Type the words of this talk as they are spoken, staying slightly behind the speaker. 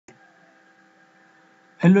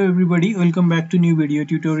Hello everybody, welcome back to new video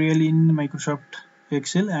tutorial in Microsoft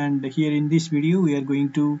Excel. And here in this video we are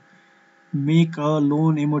going to make a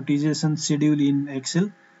loan amortization schedule in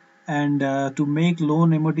Excel. And to make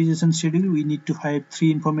loan amortization schedule we need to have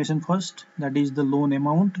three information first, that is the loan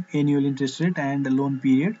amount, annual interest rate and the loan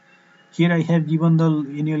period. Here I have given the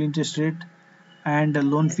annual interest rate and the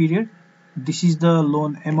loan period. This is the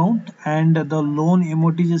loan amount, and the loan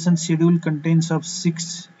amortization schedule contains of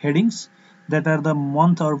 6 headings, that are the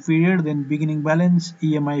month or period, then beginning balance,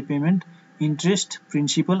 EMI payment, interest,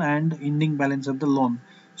 principal and ending balance of the loan.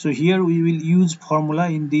 So here we will use formula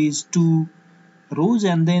in these two rows,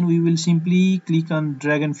 and then we will simply click on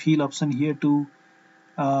drag and fill option here to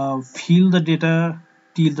fill the data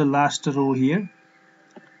till the last row here.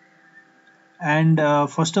 And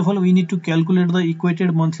first of all we need to calculate the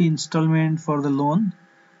equated monthly installment for the loan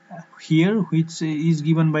here, which is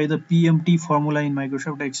given by the PMT formula in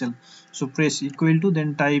Microsoft Excel. So press equal to,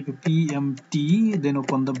 then type PMT, then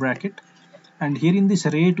open the bracket, and here in this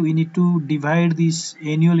rate we need to divide this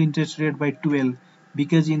annual interest rate by 12,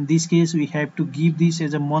 because in this case we have to give this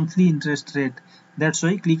as a monthly interest rate. That's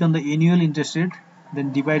why click on the annual interest rate,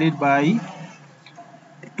 then divide it by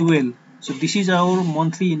 12. So this is our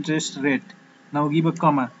monthly interest rate. Now give a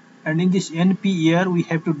comma, and in this NP year we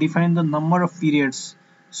have to define the number of periods.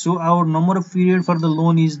 So our number of period for the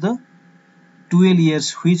loan is the 12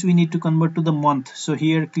 years, which we need to convert to the month. So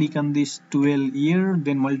here click on this 12 year,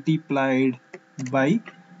 then multiplied by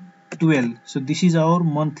 12. So this is our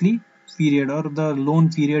monthly period or the loan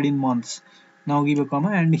period in months. Now give a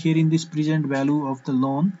comma, and here in this present value of the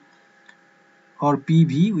loan or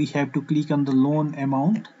PV we have to click on the loan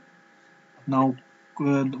amount. Now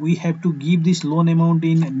we have to give this loan amount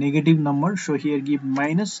in negative number, so here give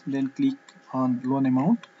minus, then click on loan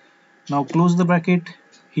amount. Now close the bracket,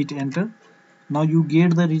 hit enter. Now you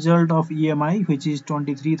get the result of EMI, which is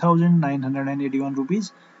 23,981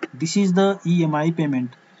 rupees. This is the EMI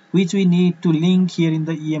payment which we need to link here in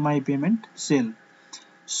the EMI payment cell.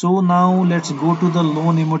 So now let's go to the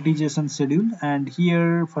loan amortization schedule, and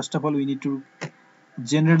here first of all we need to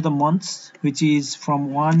generate the months, which is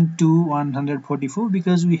from 1 to 144,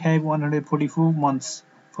 because we have 144 months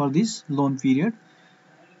for this loan period.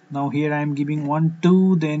 Now here I am giving 1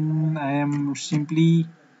 2, then I am simply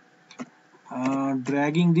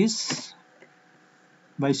dragging this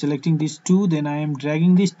by selecting this 2, then I am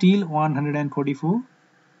dragging this till 144.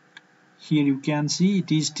 Here you can see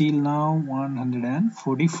it is till now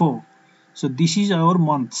 144. So this is our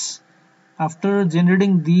months. After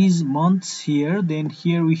generating these months here, then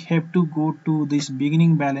here we have to go to this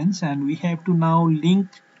beginning balance, and we have to now link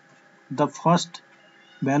the first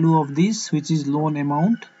value of this, which is loan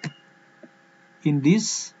amount, in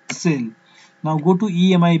this cell. Now go to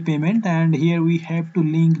EMI payment, and here we have to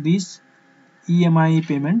link this EMI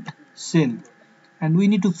payment cell, and we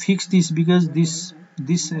need to fix this because this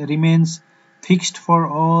remains fixed for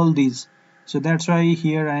all these. So that's why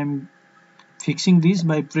here I am fixing this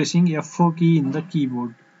by pressing F4 key in the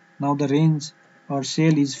keyboard. Now the range or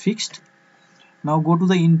cell is fixed. Now go to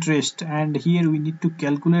the interest, and here we need to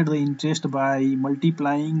calculate the interest by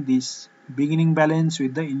multiplying this beginning balance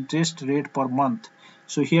with the interest rate per month.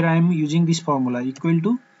 So here I am using this formula, equal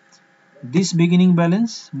to this beginning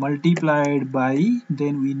balance multiplied by,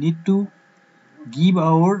 then we need to give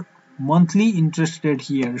our monthly interest rate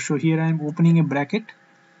here. So here I am opening a bracket,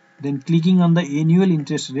 then clicking on the annual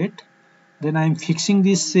interest rate, then I am fixing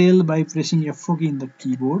this cell by pressing F4 key in the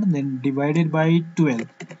keyboard, then divided by 12.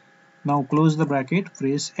 Now close the bracket,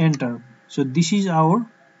 press enter. So this is our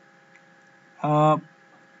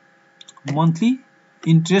monthly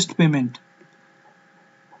interest payment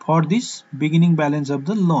for this beginning balance of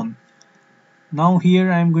the loan. Now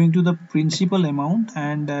here I am going to the principal amount,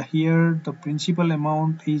 and here the principal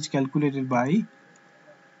amount is calculated by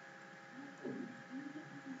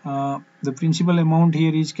the principal amount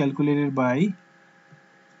here is calculated by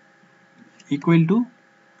equal to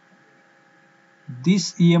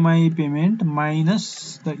this EMI payment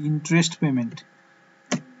minus the interest payment.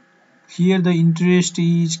 Here the interest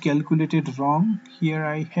is calculated wrong. Here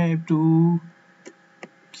I have to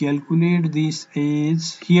calculate this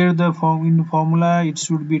as, here the in formula it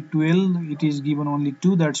should be 12, it is given only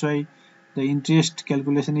 2, that's why the interest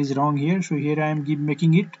calculation is wrong here. So here I am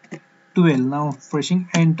making it 12. Now pressing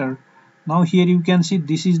enter. Now here you can see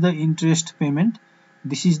this is the interest payment,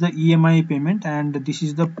 this is the EMI payment, and this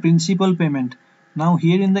is the principal payment. Now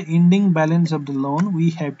here in the ending balance of the loan we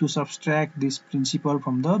have to subtract this principal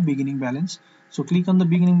from the beginning balance. So click on the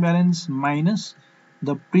beginning balance minus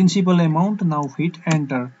the principal amount. Now hit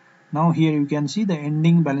enter. Now here you can see the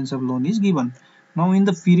ending balance of loan is given. Now in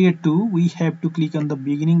the period 2 we have to click on the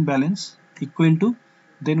beginning balance equal to,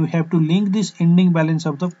 then we have to link this ending balance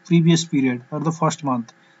of the previous period or the first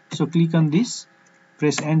month. So click on this,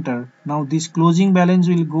 press enter. Now this closing balance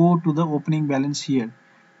will go to the opening balance here.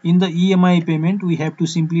 In the EMI payment we have to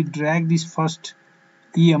simply drag this first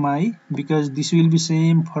EMI because this will be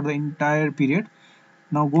same for the entire period.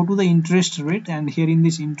 Now go to the interest rate, and here in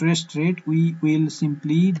this interest rate we will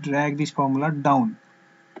simply drag this formula down.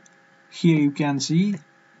 Here you can see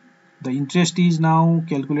the interest is now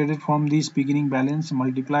calculated from this beginning balance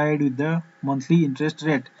multiplied with the monthly interest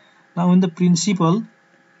rate. Now in the principal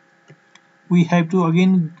we have to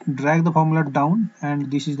again drag the formula down,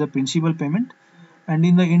 and this is the principal payment. And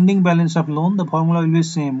in the ending balance of loan the formula will be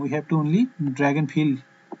same, we have to only drag and fill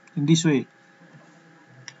in this way.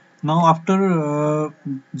 Now after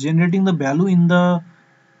generating the value in the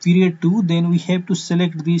period 2, then we have to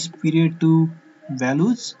select these period 2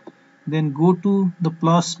 values, then go to the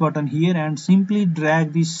plus button here and simply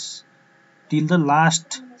drag this till the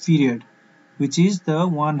last period, which is the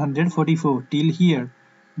 144 till here.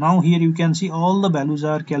 Now here you can see all the values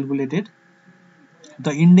are calculated.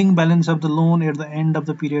 The ending balance of the loan at the end of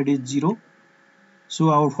the period is 0.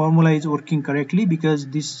 So our formula is working correctly because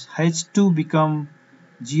this has to become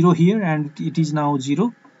 0 here, and it is now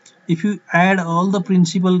 0. If you add all the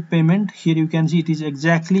principal payment, here you can see it is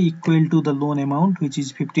exactly equal to the loan amount, which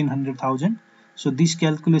is 1500,000. So this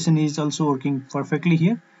calculation is also working perfectly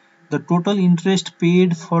here. The total interest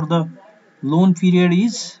paid for the loan period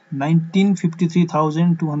is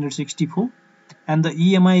 1953,264, and the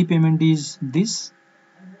EMI payment is this.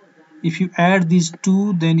 If you add these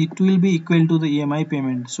two, then it will be equal to the EMI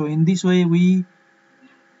payment. So in this way we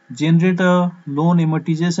generate a loan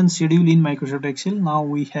amortization schedule in Microsoft Excel. Now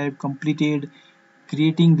we have completed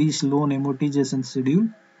creating this loan amortization schedule,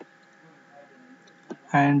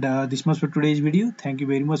 and this much for today's video. Thank you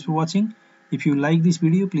very much for watching. If you like this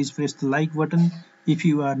video, please press the like button. If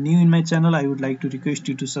you are new in my channel, I would like to request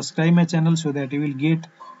you to subscribe my channel so that you will get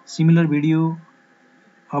similar video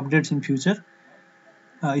updates in future.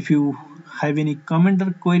 If you have any comment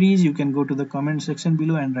or queries, you can go to the comment section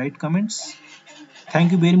below and write comments.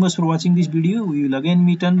 Thank you very much for watching this video. We will again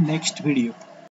meet on next video.